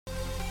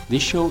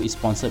This show is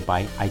sponsored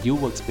by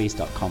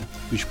idealworkspace.com,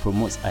 which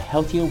promotes a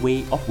healthier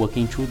way of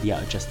working through their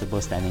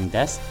adjustable standing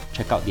desk.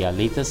 Check out their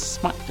latest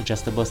smart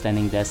adjustable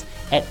standing desk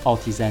at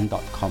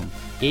altizen.com,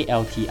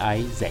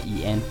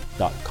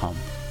 altizen.com.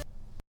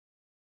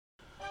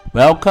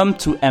 Welcome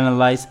to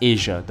Analyze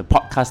Asia, the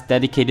podcast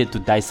dedicated to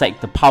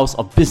dissect the pulse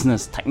of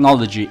business,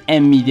 technology,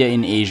 and media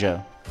in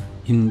Asia.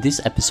 In this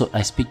episode,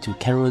 I speak to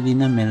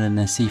Carolina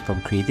Milanesi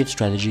from Creative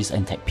Strategies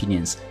and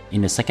Techpinions.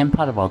 In the second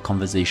part of our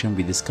conversation,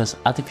 we discuss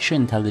artificial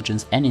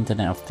intelligence and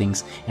Internet of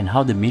Things and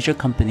how the major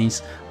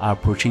companies are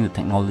approaching the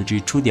technology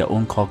through their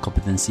own core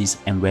competencies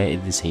and where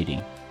it is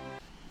heading.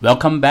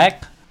 Welcome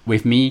back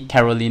with me,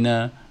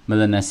 Carolina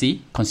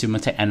Milanesi, consumer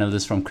tech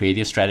analyst from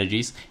Creative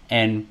Strategies.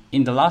 And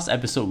in the last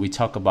episode, we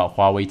talked about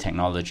Huawei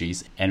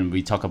technologies and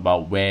we talk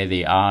about where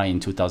they are in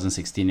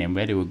 2016 and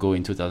where they will go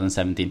in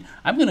 2017.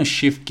 I'm going to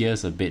shift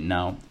gears a bit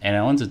now, and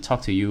I want to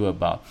talk to you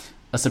about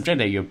a subject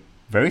that you're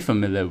very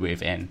familiar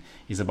with, and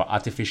is about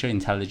artificial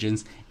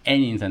intelligence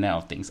and Internet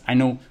of Things. I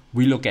know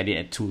we look at it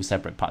at two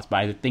separate parts, but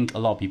I think a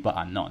lot of people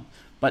are not.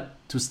 But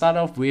to start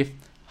off with,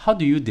 how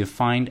do you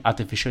define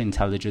artificial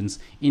intelligence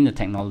in a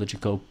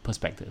technological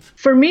perspective?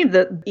 For me,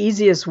 the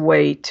easiest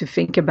way to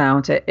think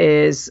about it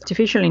is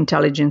artificial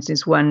intelligence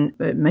is when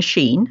a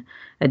machine,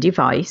 a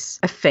device,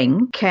 a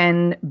thing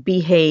can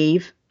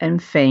behave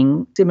and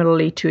think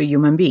similarly to a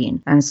human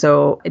being. And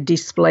so it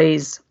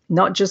displays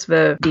not just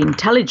the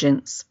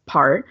intelligence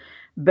part,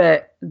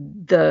 but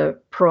the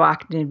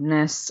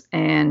proactiveness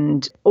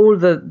and all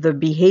the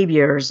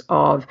behaviors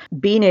of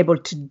being able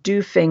to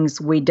do things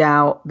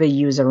without the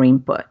user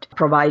input,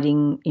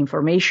 providing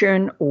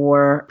information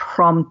or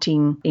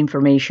prompting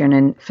information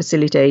and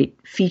facilitate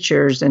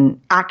features and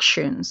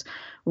actions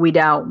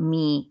without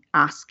me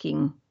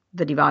asking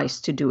the device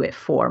to do it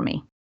for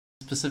me.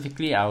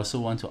 Specifically, I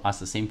also want to ask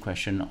the same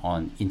question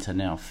on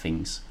Internet of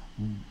Things.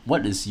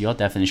 What is your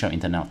definition of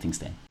Internet of Things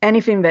then?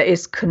 Anything that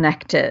is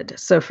connected.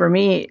 So for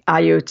me,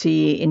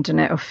 IoT,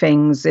 Internet of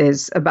Things,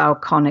 is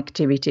about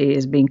connectivity,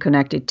 is being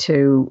connected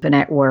to the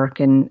network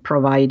and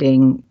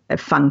providing a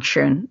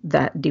function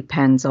that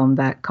depends on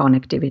that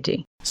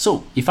connectivity.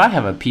 So if I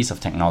have a piece of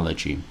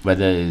technology,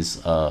 whether it's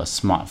a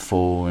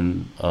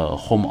smartphone, a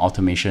home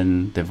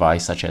automation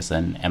device such as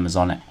an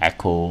Amazon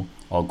Echo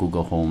or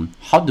Google Home,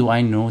 how do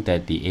I know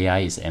that the AI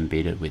is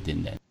embedded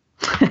within that?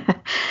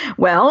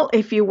 Well,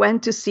 if you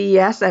went to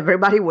CES,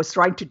 everybody was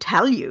trying to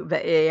tell you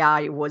that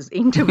AI was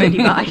into the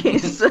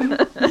device.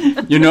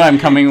 You know I'm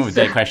coming with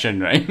that question,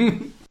 right?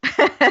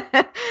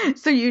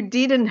 So you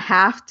didn't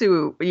have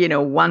to,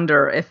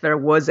 wonder if there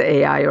was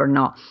AI or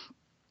not.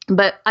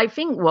 But I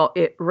think what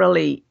it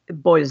really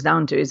boils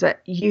down to is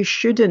that you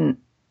shouldn't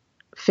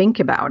think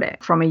about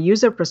it. From a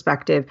user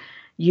perspective,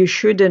 you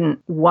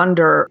shouldn't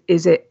wonder,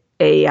 is it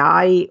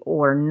AI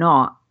or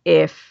not,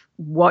 if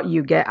what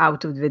you get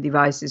out of the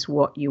device is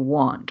what you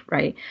want,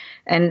 right?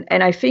 And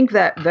I think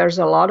that there's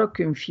a lot of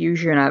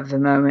confusion at the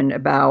moment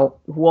about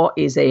what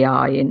is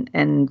AI.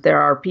 And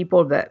there are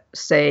people that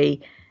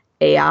say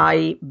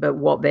AI, but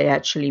what they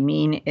actually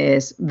mean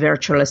is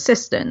virtual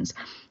assistants.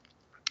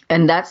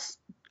 And that's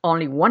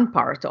only one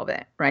part of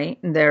it, right?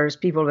 And there's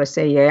people that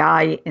say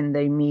AI and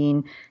they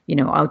mean,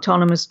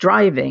 autonomous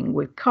driving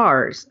with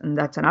cars, and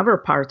that's another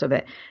part of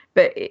it.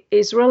 But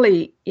it's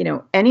really,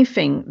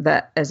 anything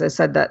that, as I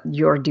said, that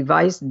your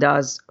device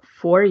does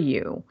for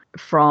you,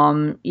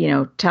 from,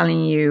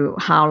 telling you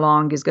how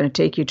long it's going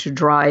to take you to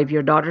drive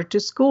your daughter to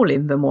school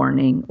in the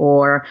morning,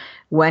 or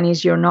when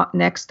is your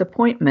next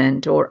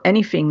appointment, or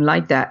anything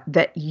like that,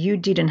 that you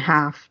didn't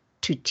have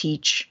to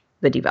teach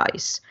the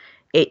device.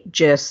 It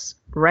just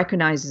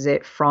recognizes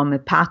it from a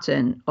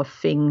pattern of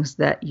things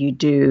that you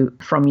do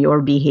from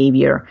your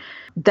behavior.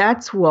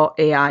 That's what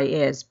AI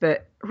is.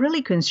 But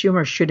really,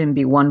 consumers shouldn't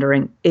be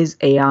wondering, is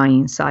AI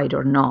inside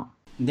or not?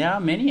 There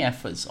are many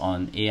efforts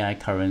on AI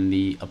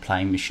currently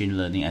applying machine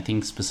learning, I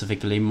think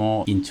specifically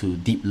more into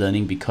deep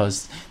learning,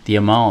 because the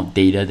amount of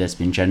data that's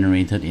been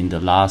generated in the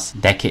last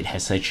decade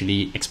has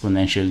actually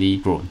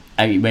exponentially grown.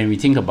 I mean, when we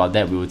think about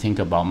that, we will think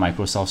about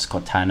Microsoft's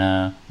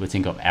Cortana, we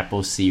think of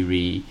Apple's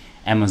Siri,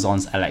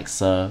 Amazon's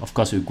Alexa, of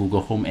course with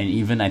Google Home, and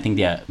even I think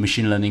their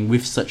machine learning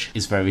with search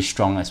is very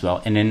strong as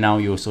well. And then now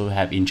you also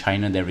have in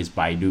China, there is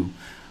Baidu.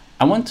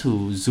 I want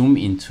to zoom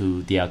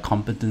into their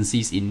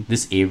competencies in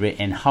this area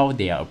and how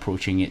they are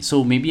approaching it.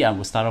 So maybe I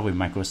will start off with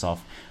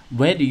Microsoft.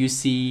 Where do you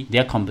see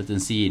their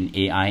competency in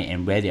AI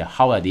and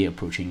how are they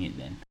approaching it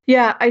then?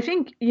 Yeah, I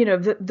think,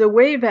 the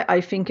way that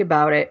I think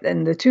about it,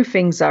 and the two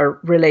things are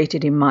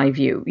related in my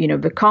view.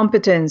 The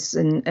competence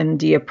and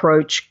the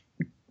approach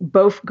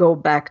both go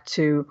back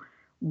to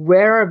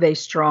where are they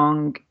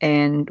strong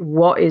and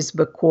what is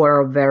the core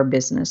of their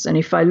business. And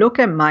if I look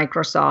at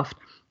Microsoft,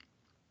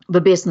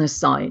 the business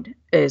side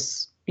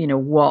is,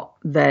 what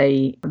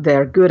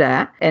they're good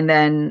at. And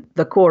then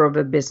the core of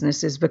the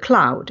business is the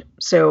cloud.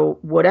 So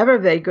whatever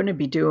they're going to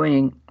be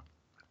doing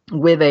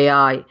with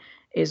AI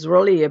is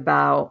really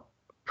about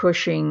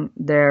pushing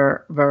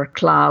their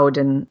cloud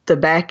and the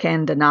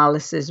back-end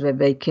analysis that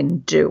they can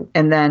do,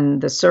 and then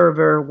the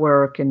server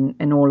work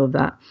and all of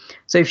that.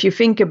 So if you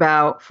think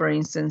about, for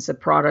instance, a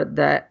product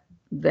that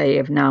they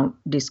have now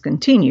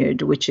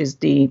discontinued, which is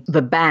the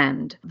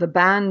Band. The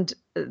Band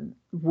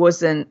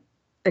wasn't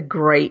a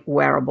great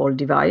wearable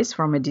device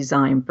from a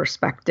design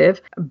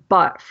perspective,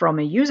 but from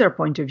a user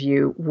point of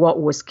view,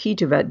 what was key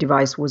to that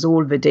device was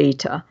all the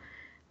data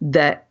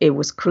that it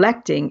was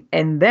collecting,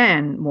 and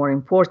then more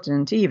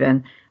important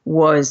even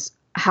was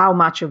how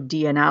much of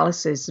the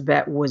analysis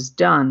that was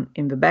done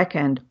in the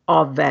backend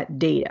of that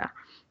data.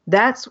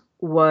 That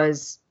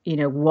was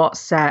what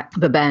set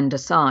the Band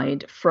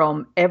aside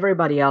from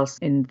everybody else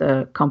in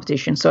the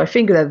competition. So I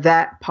think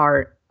that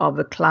part of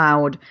the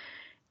cloud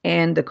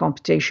and the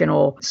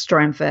computational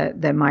strength that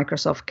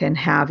Microsoft can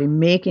have in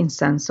making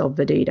sense of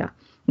the data.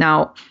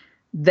 Now,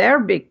 their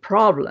big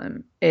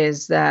problem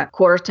is that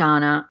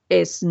Cortana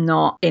is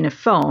not in a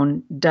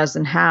phone,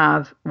 doesn't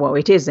have, well,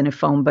 it is in a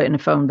phone, but in a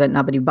phone that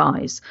nobody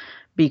buys,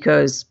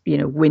 because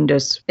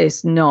Windows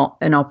is not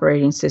an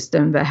operating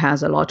system that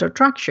has a lot of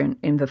traction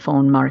in the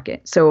phone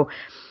market. So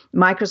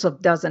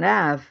Microsoft doesn't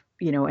have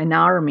an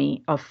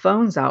army of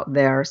phones out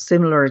there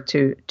similar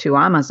to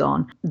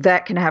Amazon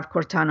that can have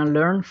Cortana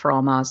learn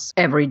from us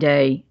every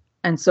day.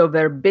 And so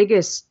their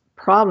biggest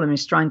problem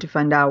is trying to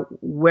find out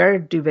where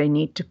do they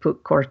need to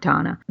put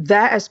Cortana.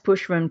 That has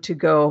pushed them to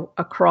go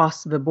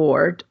across the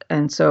board.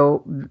 And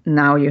so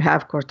now you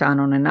have Cortana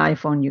on an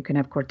iPhone, you can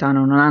have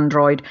Cortana on an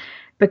Android,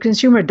 but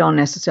consumers don't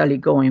necessarily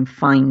go and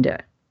find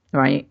it.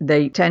 Right?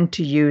 They tend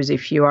to use,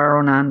 if you are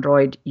on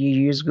Android, you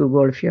use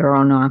Google. If you're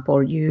on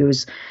Apple, you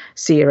use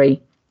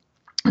Siri.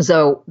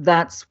 So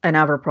that's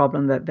another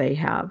problem that they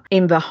have.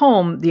 In the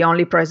home, the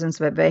only presence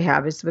that they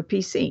have is the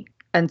PC.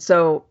 And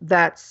so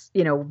that's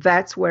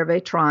where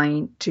they're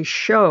trying to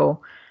show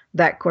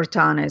that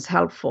Cortana is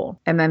helpful.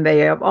 And then they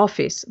have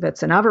Office.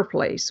 That's another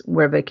place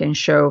where they can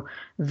show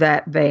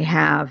that they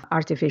have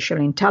artificial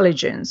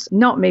intelligence,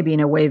 not maybe in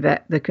a way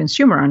that the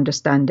consumer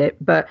understand it,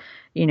 but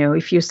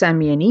if you send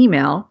me an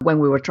email, when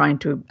we were trying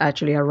to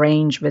actually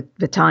arrange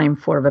the time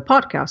for the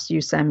podcast,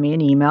 you send me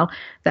an email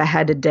that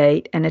had a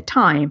date and a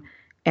time,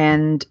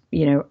 and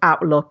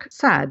Outlook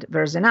said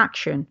there's an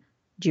action.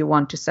 Do you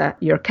want to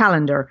set your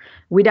calendar?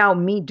 Without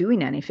me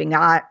doing anything,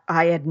 I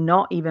had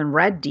not even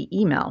read the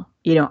email.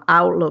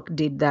 Outlook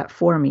did that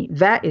for me.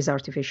 That is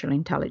artificial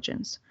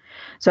intelligence.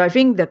 So I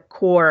think the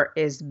core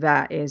is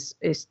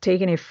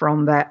taking it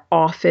from that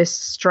Office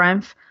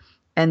strength,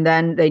 and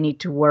then they need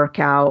to work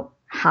out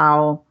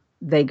how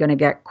they're going to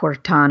get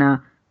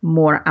Cortana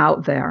more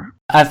out there.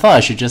 I thought I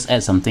should just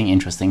add something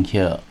interesting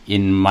here.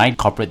 In my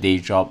corporate day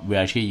job, we're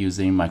actually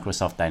using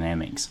Microsoft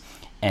Dynamics.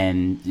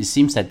 And it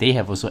seems that they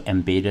have also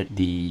embedded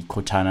the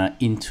Cortana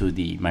into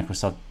the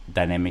Microsoft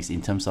Dynamics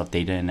in terms of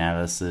data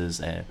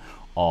analysis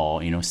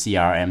or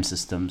CRM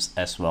systems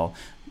as well.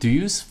 Do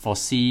you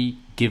foresee,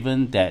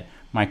 given that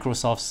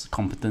Microsoft's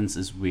competence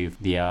is with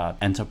their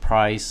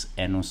enterprise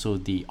and also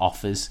the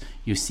Office,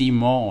 you see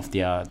more of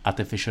their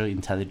artificial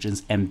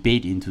intelligence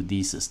embedded into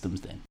these systems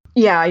then?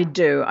 Yeah, I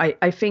do.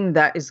 I think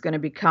that is going to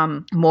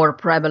become more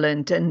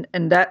prevalent. And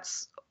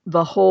that's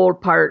the whole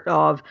part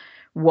of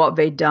what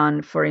they've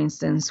done, for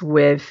instance,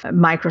 with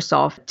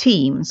Microsoft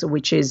Teams,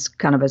 which is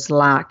kind of a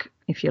Slack,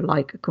 if you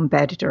like, a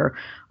competitor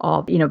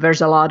of,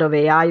 there's a lot of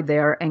AI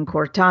there, and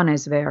Cortana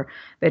is there.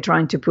 They're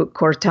trying to put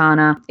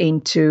Cortana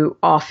into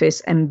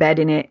Office,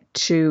 embedding it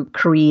to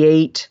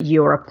create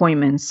your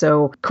appointments.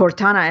 So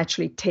Cortana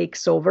actually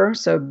takes over.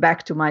 So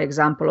back to my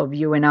example of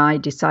you and I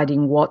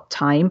deciding what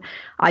time,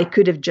 I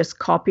could have just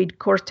copied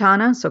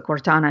Cortana. So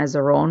Cortana has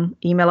her own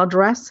email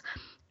address.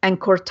 And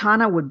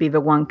Cortana would be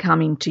the one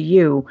coming to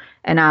you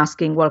and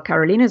asking, well,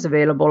 Carolina is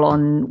available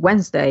on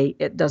Wednesday.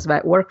 Does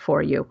that work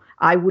for you?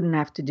 I wouldn't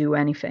have to do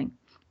anything.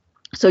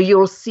 So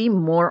you'll see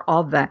more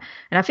of that.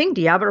 And I think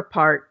the other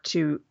part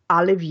to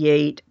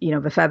alleviate,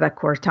 the fact that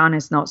Cortana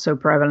is not so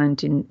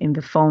prevalent in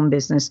the phone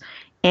business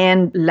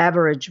and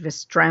leverage the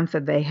strength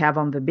that they have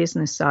on the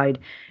business side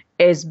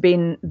has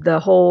been the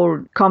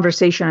whole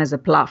conversation as a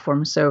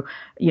platform. So,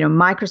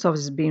 Microsoft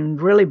has been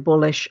really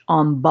bullish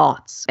on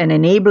bots and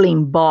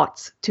enabling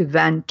bots to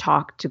then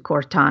talk to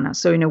Cortana.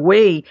 So in a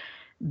way,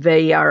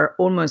 they are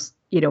almost,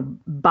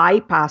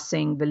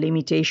 bypassing the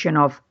limitation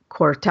of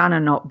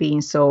Cortana not being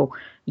so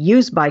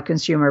used by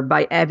consumer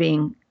by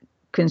having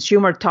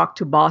consumer talk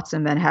to bots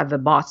and then have the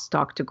bots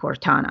talk to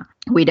Cortana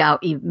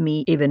without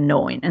me even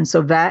knowing. And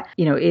so that,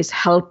 is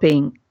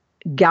helping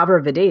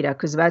gather the data,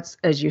 because that's,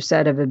 as you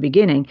said at the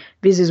beginning,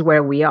 this is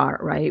where we are,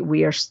 right?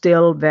 We are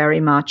still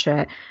very much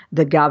at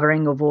the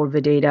gathering of all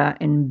the data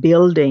and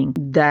building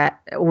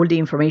that all the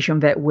information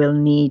that we'll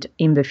need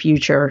in the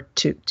future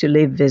to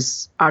live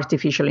this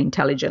artificial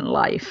intelligent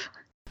life.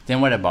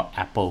 Then what about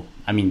Apple?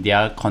 I mean,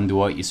 their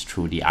conduit is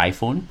through the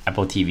iPhone,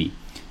 Apple TV.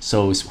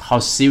 So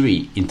how's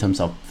Siri in terms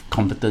of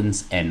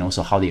competence and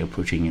also how they're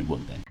approaching it work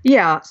then?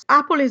 Yeah,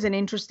 Apple is an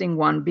interesting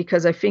one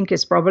because I think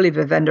it's probably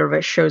the vendor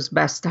that shows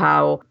best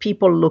how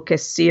people look at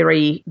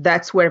Siri.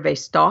 That's where they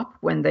stop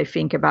when they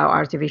think about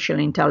artificial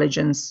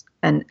intelligence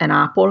and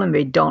Apple, and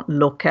they don't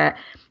look at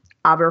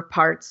other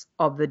parts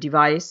of the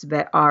device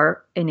that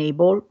are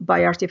enabled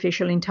by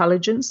artificial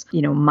intelligence,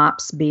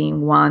 maps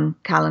being one,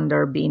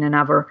 calendar being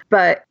another.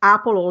 But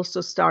Apple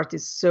also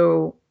started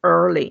so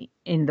early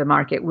in the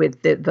market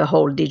with the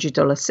whole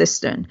digital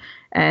assistant.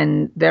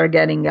 And they're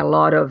getting a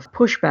lot of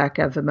pushback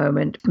at the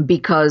moment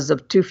because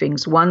of two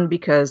things. One,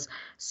 because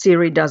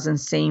Siri doesn't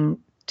seem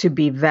to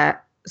be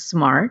that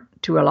smart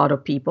to a lot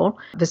of people.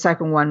 The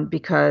second one,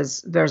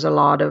 because there's a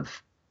lot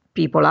of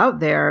people out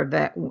there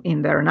that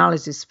in their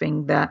analysis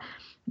think that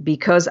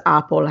because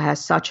Apple has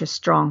such a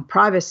strong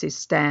privacy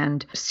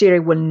stand,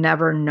 Siri will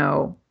never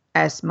know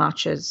as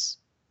much as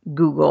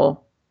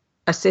Google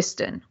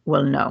Assistant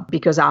will know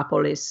because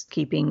Apple is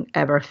keeping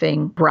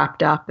everything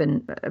wrapped up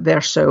and they're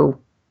so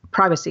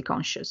privacy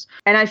conscious.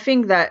 And I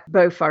think that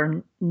both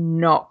are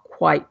not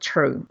quite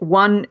true.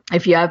 One,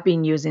 if you have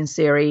been using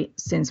Siri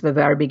since the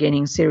very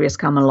beginning, Siri has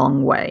come a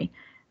long way.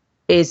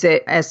 Is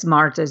it as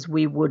smart as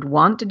we would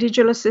want a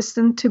digital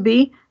assistant to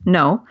be?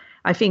 No.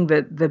 I think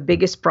that the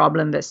biggest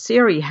problem that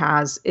Siri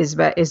has is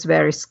that it's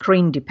very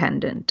screen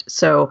dependent.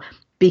 So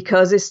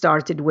because it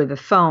started with a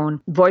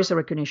phone, voice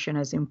recognition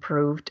has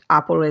improved.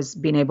 Apple has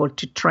been able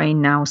to train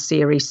now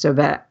Siri so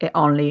that it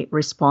only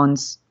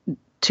responds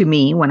to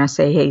me when I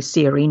say, hey,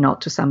 Siri,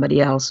 not to somebody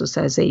else who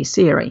says, hey,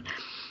 Siri,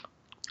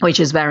 which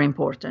is very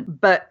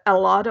important. But a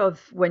lot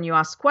of when you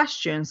ask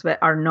questions that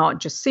are not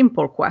just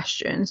simple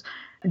questions,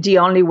 the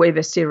only way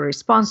the Siri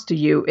responds to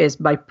you is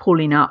by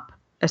pulling up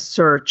a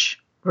search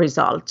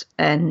result,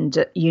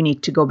 and you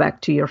need to go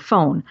back to your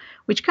phone,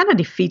 which kind of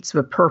defeats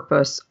the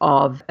purpose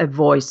of a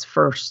voice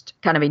first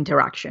kind of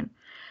interaction.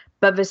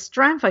 But the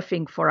strength, I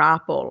think, for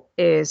Apple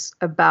is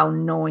about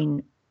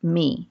knowing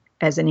me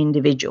as an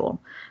individual.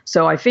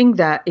 So I think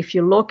that if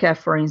you look at,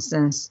 for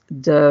instance,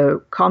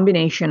 the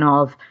combination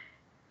of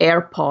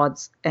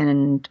AirPods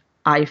and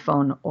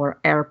iPhone or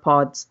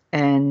AirPods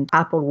and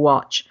Apple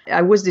Watch,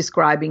 I was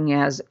describing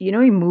as,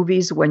 in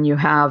movies when you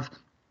have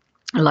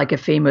like a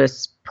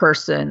famous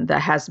person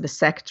that has the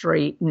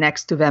secretary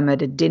next to them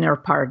at a dinner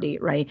party,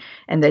 right?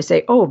 And they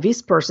say, oh,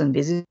 this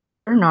is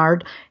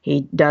Bernard.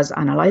 He does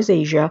Analyze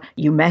Asia.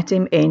 You met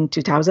him in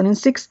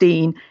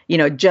 2016,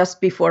 just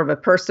before the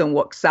person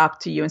walks up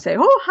to you and say,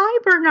 oh, hi,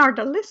 Bernard,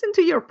 I listen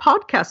to your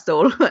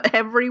podcast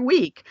every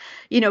week.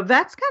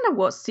 That's kind of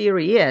what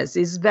Siri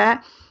is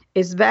that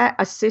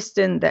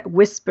assistant that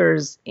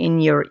whispers in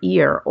your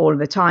ear all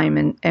the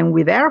time. And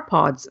with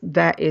AirPods,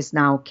 that is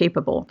now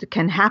capable. It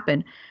can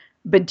happen.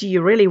 But do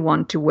you really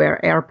want to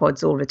wear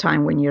AirPods all the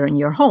time when you're in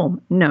your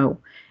home? No.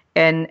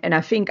 And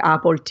I think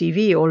Apple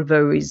TV,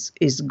 although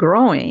is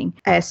growing,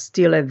 has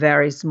still a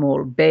very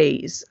small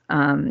base.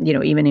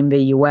 Even in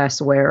the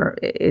US, where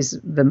it is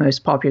the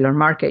most popular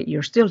market,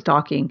 you're still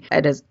talking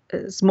at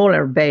a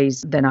smaller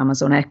base than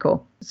Amazon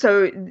Echo.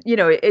 So,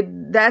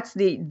 that's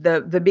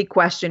the big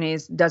question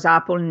is, does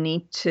Apple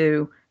need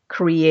to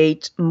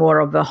create more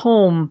of a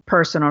home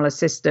personal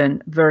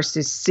assistant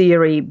versus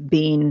Siri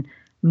being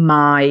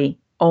my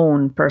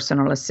own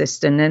personal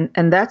assistant?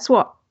 And that's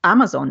what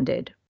Amazon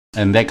did.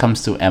 And that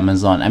comes to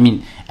Amazon. I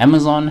mean,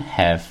 Amazon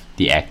have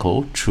the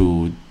Echo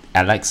through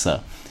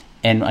Alexa.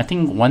 And I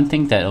think one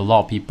thing that a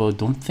lot of people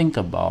don't think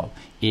about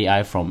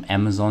AI from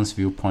Amazon's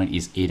viewpoint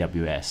is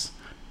AWS,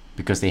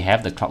 because they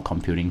have the cloud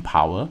computing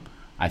power.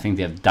 I think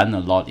they have done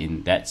a lot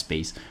in that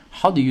space.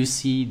 How do you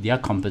see their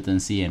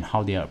competency and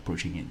how they are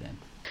approaching it then?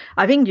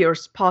 I think you're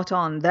spot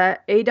on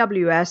that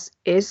AWS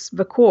is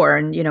the core.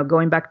 And,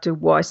 going back to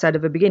what I said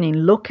at the beginning,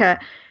 look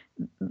at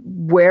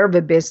where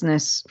the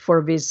business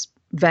for these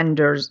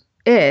vendors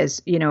is.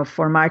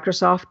 For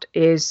Microsoft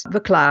is the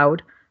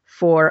cloud.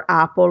 For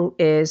Apple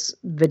is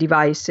the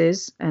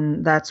devices,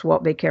 and that's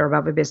what they care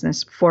about the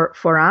business.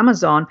 For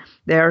Amazon,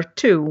 there are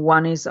two.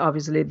 One is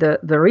obviously the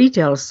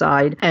retail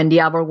side, and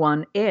the other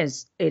one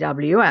is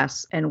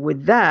AWS. And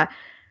with that,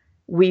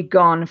 we've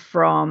gone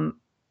from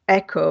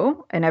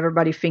Echo and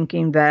everybody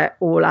thinking that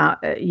all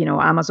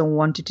Amazon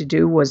wanted to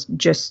do was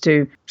just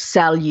to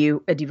sell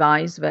you a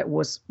device that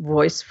was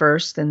voice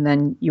first, and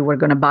then you were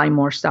going to buy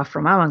more stuff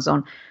from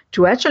Amazon,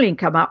 to actually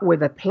come up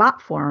with a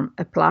platform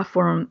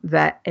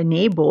that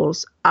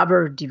enables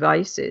other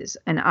devices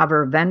and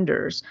other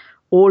vendors,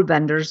 all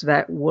vendors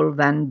that will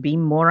then be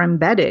more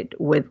embedded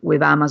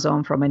with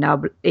Amazon from an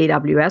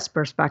AWS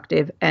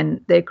perspective.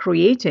 And they're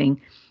creating,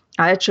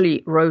 I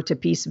actually wrote a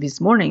piece this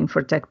morning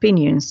for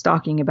TechPinions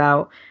talking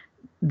about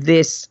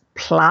this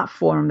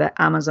platform that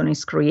Amazon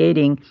is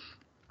creating,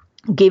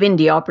 giving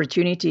the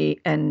opportunity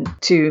and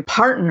to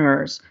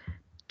partners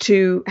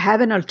to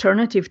have an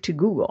alternative to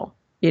Google.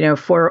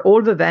 For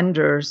all the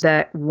vendors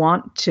that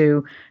want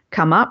to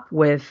come up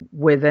with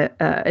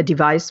a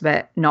device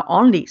that not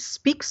only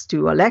speaks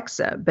to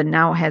Alexa, but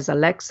now has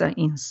Alexa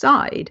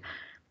inside,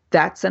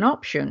 that's an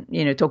option.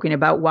 Talking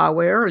about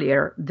Huawei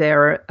earlier,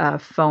 their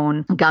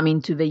phone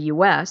coming to the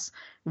US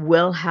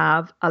will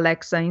have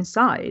Alexa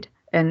inside.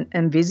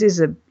 And this is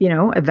a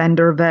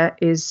vendor that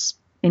is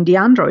in the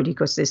Android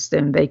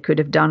ecosystem. They could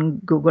have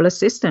done Google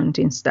Assistant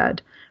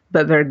instead,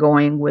 but they're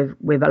going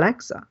with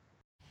Alexa.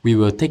 We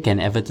will take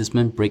an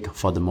advertisement break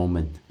for the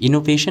moment.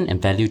 Innovation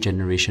and value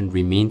generation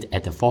remained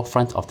at the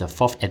forefront of the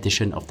 4th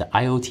edition of the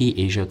IoT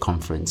Asia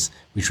Conference,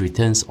 which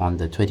returns on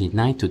the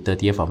 29th to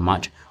 30th of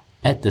March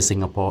at the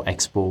Singapore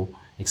Expo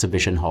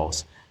exhibition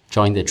halls.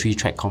 Join the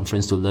 3-track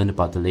conference to learn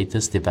about the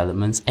latest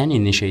developments and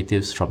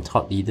initiatives from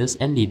top leaders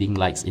and leading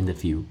lights in the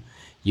field.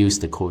 Use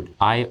the code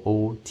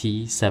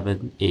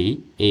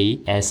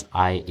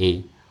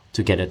IOT7AASIA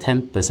to get a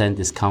 10%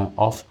 discount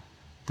off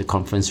the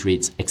conference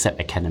rates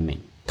except academic.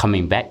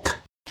 Coming back.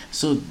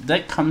 So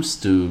that comes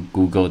to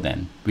Google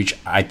then, which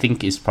I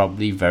think is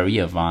probably very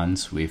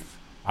advanced with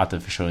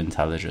artificial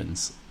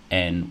intelligence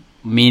and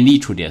mainly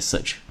through their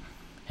search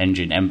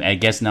engine. And I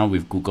guess now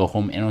with Google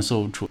Home and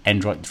also through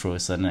Android to a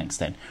certain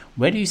extent.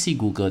 Where do you see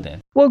Google then?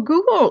 Well,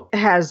 Google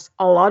has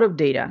a lot of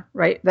data,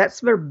 right?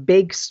 That's their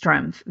big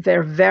strength.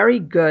 They're very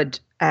good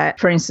at,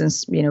 for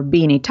instance,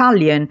 being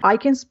Italian. I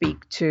can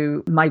speak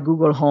to my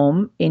Google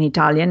Home in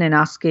Italian and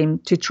ask him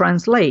to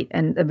translate.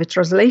 And the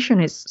translation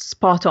is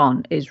spot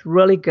on, is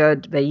really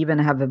good. They even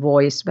have a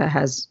voice that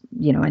has,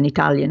 an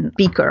Italian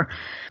speaker.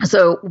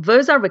 So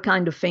those are the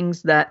kind of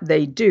things that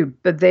they do,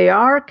 but they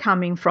are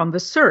coming from the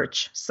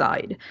search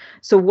side.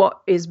 So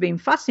what has been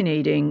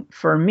fascinating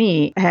for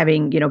me,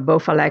 having,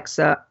 both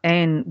Alexa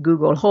and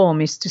Google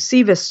Home, is to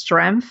see the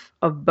strength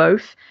of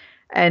both.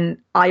 And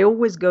I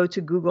always go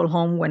to Google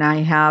Home when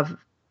I have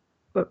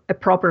a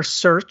proper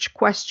search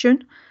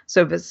question.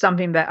 So if it's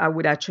something that I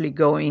would actually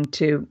go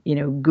into,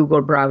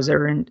 Google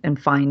browser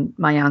and find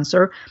my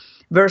answer,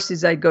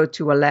 versus I go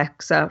to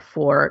Alexa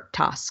for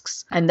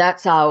tasks. And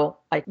that's how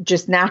I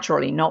just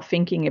naturally, not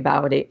thinking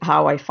about it,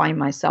 how I find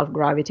myself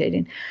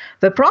gravitating.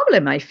 The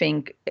problem, I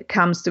think,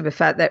 comes to the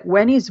fact that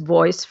when it's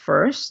voice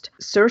first,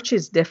 search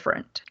is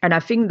different. And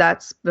I think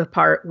that's the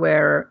part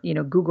where,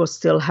 Google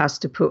still has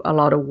to put a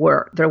lot of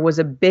work. There was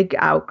a big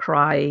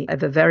outcry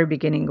at the very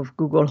beginning of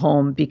Google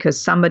Home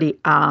because somebody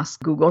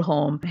asked Google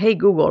Home, "Hey,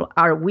 Google,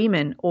 are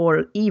women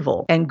all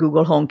evil?" And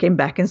Google Home came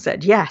back and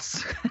said,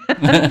 yes.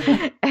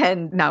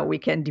 And now we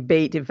can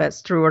debate if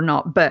that's true or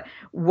not. But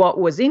what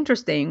was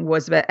interesting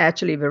was that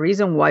actually the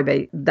reason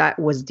why that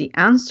was the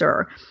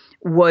answer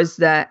was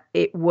that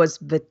it was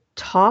the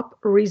top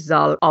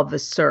result of the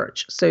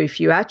search. So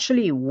if you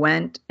actually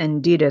went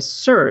and did a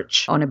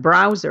search on a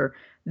browser,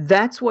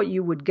 that's what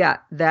you would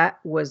get. That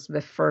was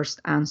the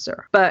first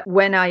answer. But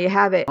when I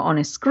have it on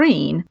a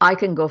screen, I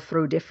can go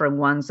through different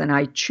ones and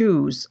I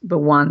choose the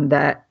one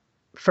that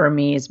for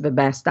me is the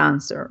best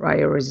answer,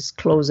 right? Or is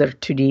closer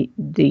to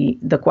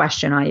the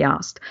question I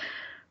asked.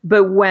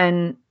 But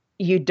when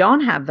you don't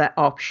have that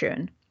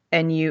option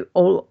and you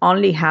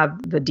only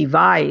have the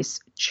device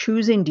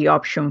choosing the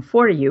option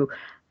for you,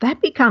 that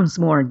becomes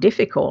more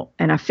difficult.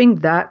 And I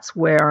think that's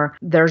where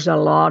there's a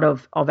lot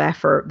of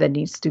effort that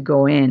needs to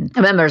go in.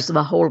 And then there's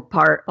the whole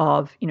part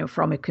of,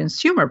 from a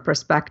consumer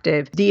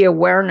perspective, the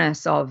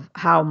awareness of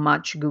how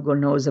much Google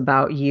knows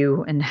about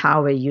you and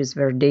how they use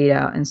their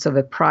data. And so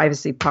the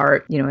privacy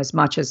part, as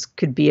much as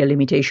could be a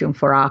limitation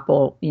for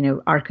Apple,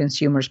 are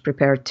consumers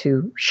prepared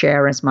to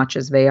share as much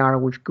as they are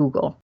with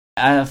Google?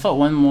 I thought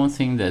one more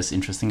thing that's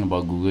interesting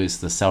about Google is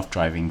the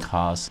self-driving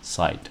cars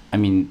side. I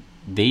mean,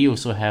 they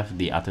also have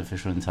the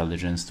artificial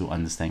intelligence to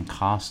understand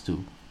cars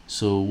too.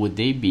 So would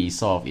they be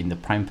sort of in the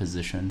prime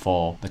position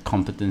for the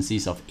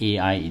competencies of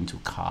AI into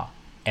car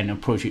and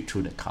approach it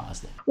through the cars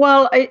then?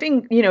 Well, I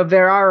think,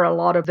 there are a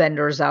lot of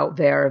vendors out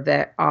there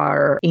that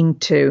are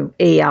into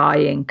AI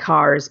and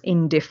cars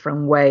in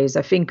different ways.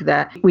 I think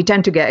that we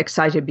tend to get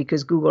excited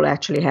because Google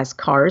actually has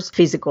cars,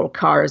 physical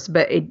cars,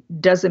 but it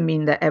doesn't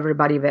mean that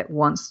everybody that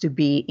wants to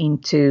be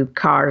into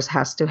cars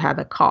has to have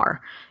a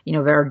car.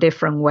 There are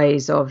different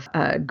ways of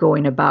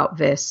going about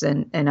this.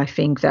 And I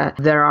think that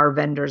there are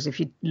vendors, if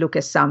you look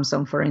at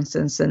Samsung, for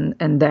instance,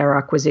 and their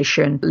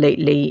acquisition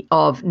lately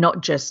of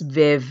not just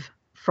Viv,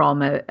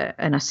 from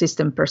an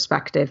assistant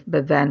perspective,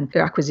 but then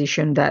the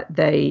acquisition that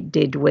they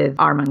did with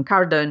Harman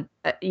Kardon,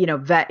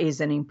 that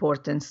is an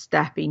important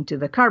step into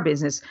the car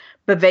business,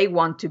 but they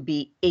want to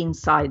be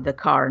inside the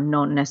car,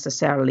 not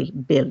necessarily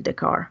build the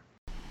car.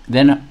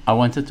 Then I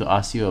wanted to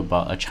ask you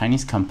about a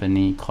Chinese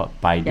company called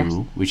Baidu, Yes.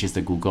 which is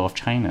the Google of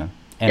China.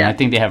 And Yeah. I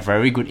think they have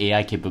very good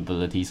AI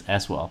capabilities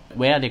as well.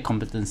 Where are their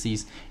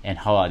competencies and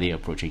how are they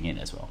approaching it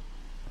as well?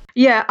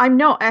 Yeah, I'm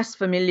not as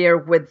familiar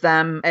with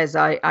them as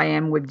I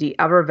am with the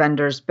other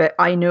vendors, but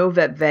I know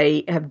that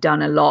they have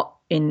done a lot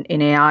in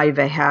AI.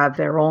 They have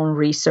their own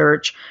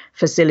research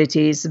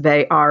facilities.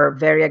 They are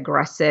very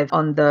aggressive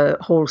on the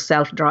whole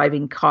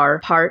self-driving car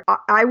part.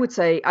 I would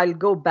say I'll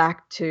go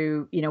back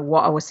to,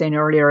 what I was saying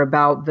earlier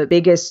about the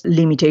biggest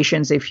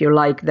limitations, if you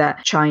like,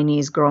 that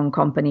Chinese grown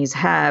companies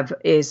have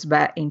is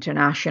that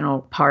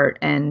international part.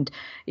 And,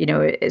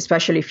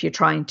 especially if you're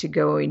trying to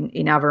go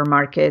in other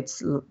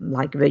markets,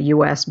 like the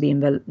US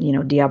being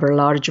the other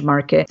large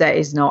market, that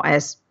is not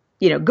as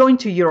going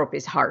to Europe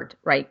is hard,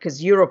 right?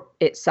 Because Europe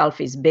itself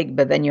is big,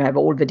 but then you have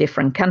all the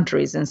different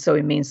countries. And so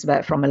it means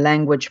that from a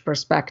language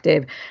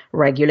perspective,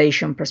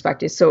 regulation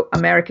perspective. So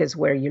America is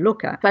where you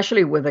look at,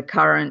 especially with the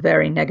current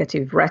very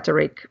negative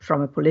rhetoric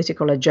from a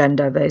political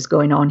agenda that is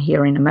going on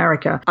here in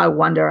America. I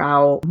wonder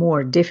how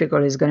more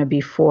difficult it's going to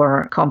be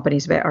for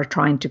companies that are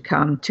trying to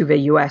come to the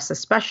US,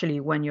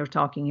 especially when you're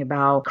talking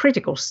about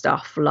critical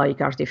stuff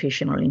like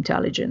artificial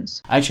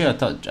intelligence. Actually, I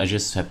thought I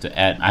just have to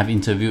add, I've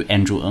interviewed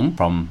Andrew Ng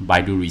from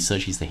Baidu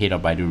Research. He's the head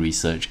of Baidu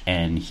Research,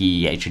 and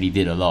he actually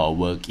did a lot of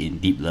work in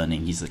deep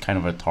learning. He's a kind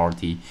of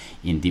authority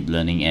in deep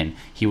learning, and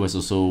he was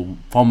also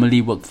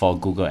formerly worked for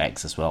Google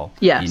X as well.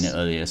 Yes.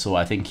 Earlier. So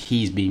I think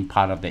he's being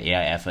part of the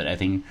AI effort. I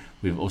think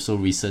we've also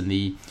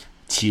recently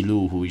Qi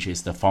Lu, which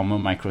is the former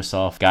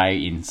Microsoft guy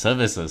in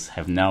services,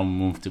 have now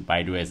moved to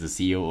Baidu as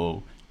the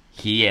COO.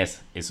 He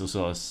is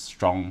also a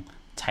strong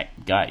tech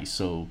guy,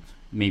 so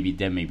maybe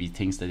there may be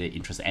things that they're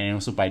interested in. And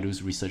also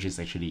Baidu's research is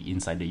actually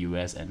inside the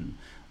US, and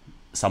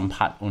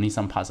only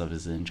some parts of it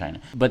is in China.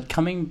 But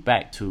coming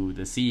back to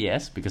the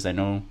CES, because I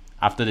know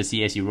after the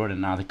CES you wrote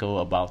an article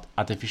about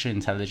artificial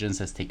intelligence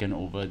has taken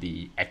over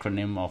the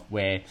acronym of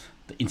where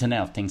the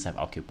Internet of Things have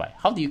occupied.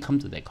 How do you come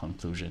to that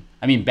conclusion?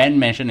 I mean, Ben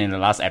mentioned in the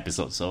last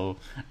episode, so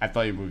I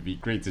thought it would be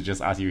great to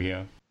just ask you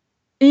here.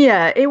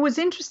 Yeah, it was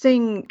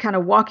interesting kind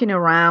of walking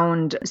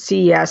around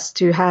CES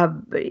to have,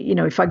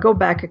 if I go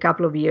back a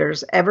couple of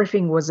years,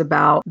 everything was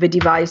about the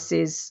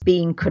devices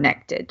being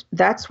connected.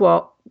 That's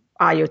what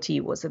IoT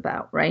was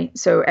about, right?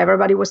 So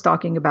everybody was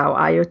talking about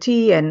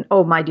IoT and,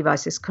 my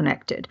device is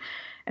connected.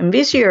 And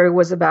this year it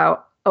was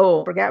about,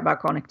 forget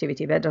about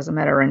connectivity. That doesn't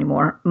matter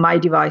anymore. My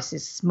device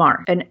is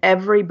smart. And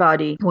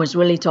everybody was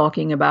really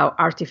talking about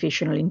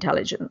artificial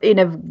intelligence in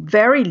a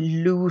very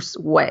loose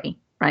way.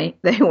 Right?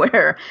 They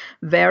were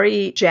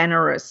very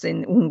generous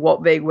in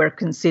what they were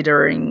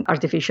considering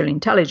artificial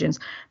intelligence,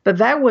 but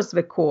that was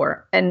the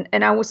core. And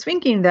I was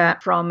thinking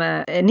that from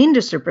an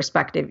industry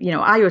perspective,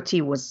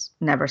 IoT was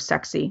never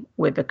sexy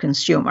with the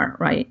consumer,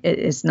 right? It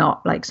is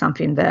not like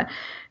something that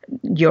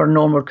your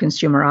normal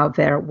consumer out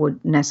there would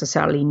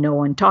necessarily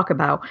know and talk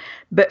about.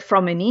 But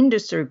from an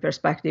industry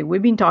perspective,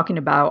 we've been talking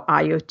about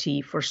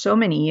IoT for so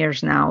many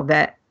years now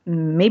that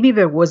maybe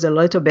there was a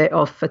little bit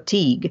of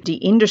fatigue. The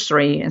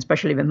industry,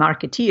 especially the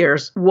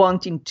marketeers,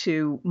 wanting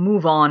to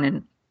move on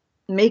and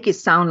make it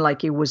sound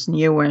like it was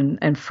new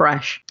and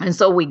fresh. And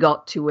so we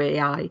got to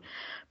AI.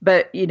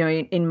 But, in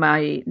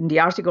the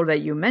article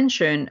that you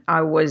mentioned,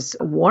 I was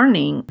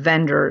warning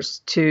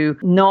vendors to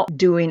not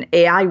doing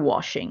AI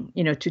washing,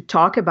 to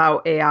talk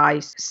about AI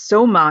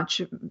so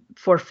much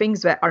for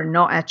things that are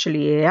not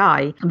actually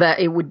AI, that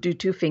it would do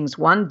two things.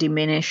 One,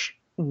 diminish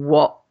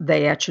what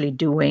they actually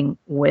doing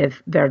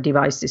with their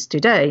devices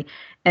today.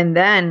 And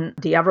then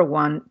the other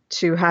one,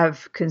 to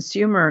have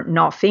consumer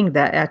not think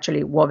that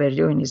actually what they're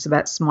doing is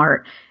that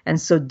smart,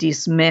 and so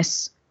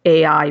dismiss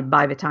AI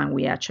by the time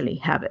we actually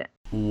have it.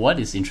 What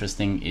is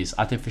interesting is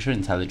artificial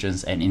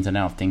intelligence and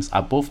Internet of Things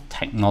are both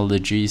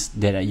technologies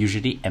that are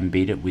usually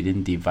embedded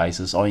within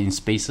devices or in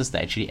spaces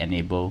that actually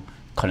enable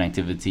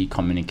connectivity,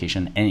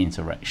 communication, and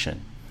interaction.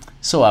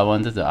 So I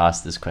wanted to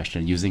ask this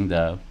question using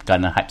the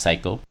Gartner hype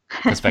cycle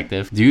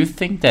perspective. Do you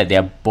think that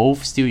they're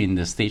both still in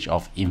the stage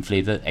of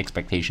inflated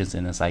expectations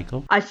in the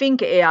cycle? I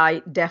think AI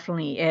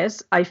definitely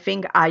is. I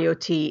think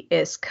IoT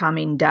is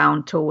coming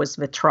down towards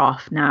the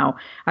trough now.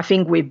 I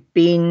think we've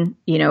been,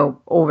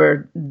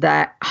 over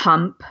that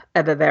hump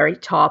at the very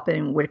top,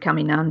 and we're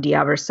coming on the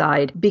other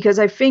side. Because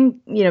I think,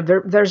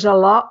 there's a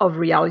lot of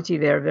reality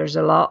there. There's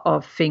a lot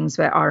of things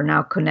that are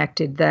now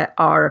connected that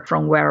are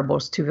from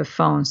wearables to the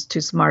phones,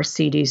 to smart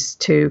cities,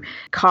 to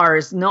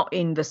cars, not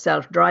in the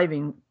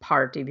self-driving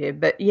part of it,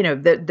 but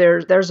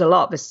there's a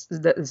lot.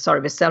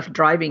 The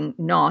self-driving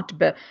not,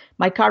 but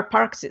my car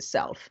parks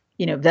itself.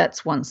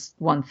 That's one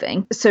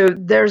thing. So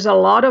there's a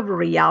lot of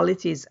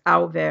realities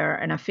out there,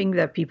 and I think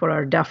that people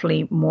are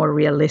definitely more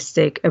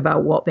realistic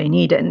about what they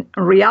need. And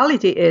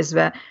reality is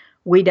that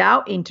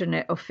without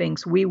Internet of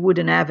Things, we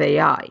wouldn't have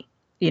AI.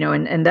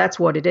 And that's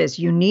what it is.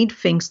 You need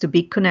things to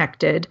be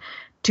connected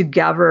to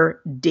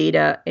gather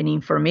data and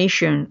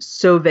information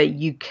so that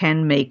you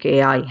can make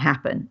AI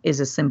happen.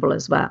 Is as simple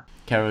as that.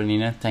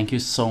 Carolina, thank you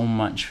so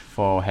much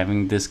for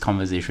having this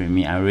conversation with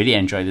me. I really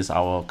enjoyed this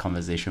hour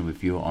conversation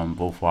with you on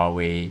both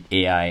Huawei,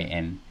 AI,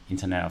 and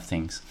Internet of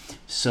Things.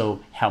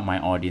 So help my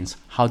audience.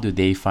 How do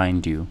they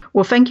find you?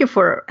 Well, thank you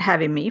for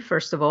having me.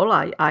 First of all,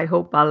 I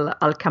hope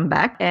I'll come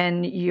back.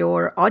 And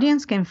your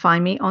audience can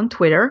find me on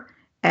Twitter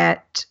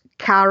at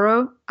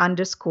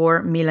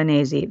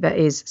Caro_Milanesi. That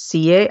is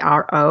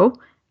CARO_MILANESI.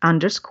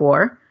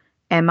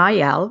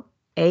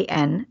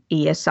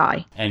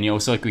 And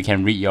also, we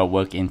can read your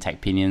work in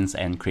Techpinions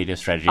and Creative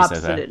Strategies.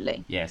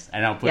 Absolutely. Yes,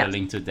 and I'll put a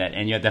link to that,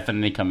 and you're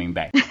definitely coming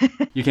back.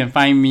 You can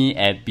find me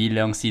at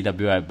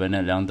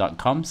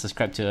bleongcw@bernardleong.com.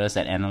 Subscribe to us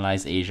at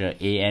Analyze Asia,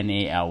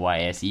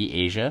 ANALYSE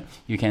Asia.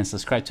 You can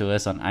subscribe to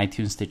us on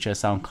iTunes, Stitcher,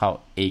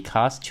 SoundCloud,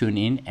 Acast,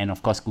 TuneIn, and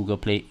of course Google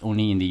Play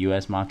only in the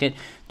US market.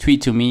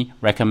 tweet to me,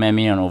 recommend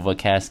me on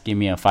Overcast, give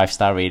me a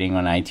 5-star rating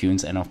on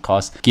iTunes, and of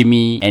course, give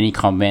me any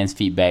comments,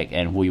 feedback,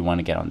 and who you want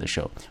to get on the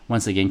show.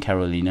 Once again,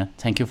 Carolina,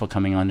 thank you for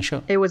coming on the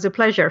show. It was a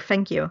pleasure.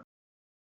 Thank you.